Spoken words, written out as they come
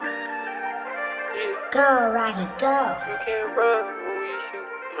Go, Rocky, go. You can't run when we shoot.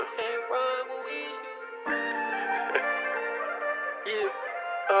 You can't run when we shoot. Yeah.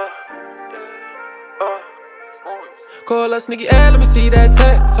 Call us nigga, let me see that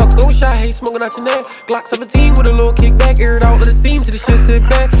tag. Talk those shot, hate smoking out your neck. Glock 17 with a little kickback, aired out, let the steam to the shit sit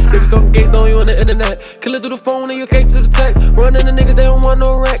back. Niggas talking gates on you on the internet. Kill it through the phone and your gates to the text. Running the niggas, they don't want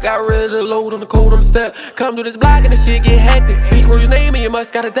no wreck. Got rid of the load on the cold on the step. Come through this block and the shit get hectic. Speak for his name and you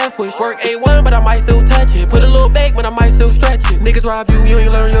must got a death wish. Work A1, but I might still touch it. Put a little bake, but I might still stretch it. Niggas robbed you, you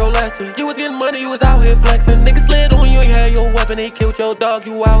ain't learn your lesson. You was getting money, you was out here flexing. Niggas slid on you, ain't had your weapon. They killed your dog,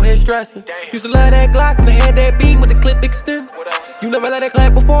 you out here stressing. Used to love that Glock and they had that beam with the clip extend. You never let it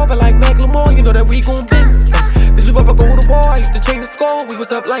clap before, but like Macklemore, you know that we gon' bend. Did you ever go to war? I used to change the score, we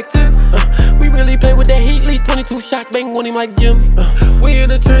was up like 10. We really play with that heat, least 22 shots, bang on him like Jim. We in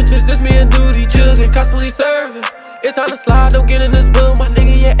the trenches, it's me and Duty, jugging, constantly serving. It's time to slide, don't get in this boom, my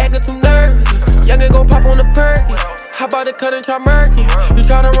nigga, yeah, acting too nervous. Youngin' gon' pop on the perky. How about the cut and try murky? You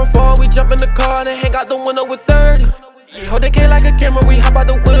try to run forward, we jump in the car and hang out the window with 30. Hold the K like a camera, we hop out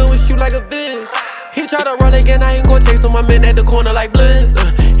the wheel and shoot like a vid. He tryna run again, I ain't gon' chase him, I'm in at the corner like Blizz.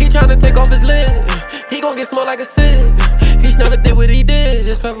 He tryna take off his lid, he gon' get smoked like a cig. He never did what he did,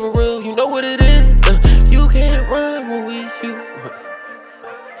 it's for real, you know what it is. You can't run when we shoot.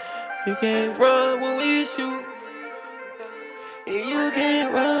 You can't run when we shoot. You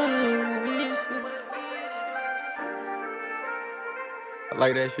can't run when we shoot. I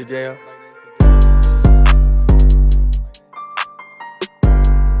like that shit, JL.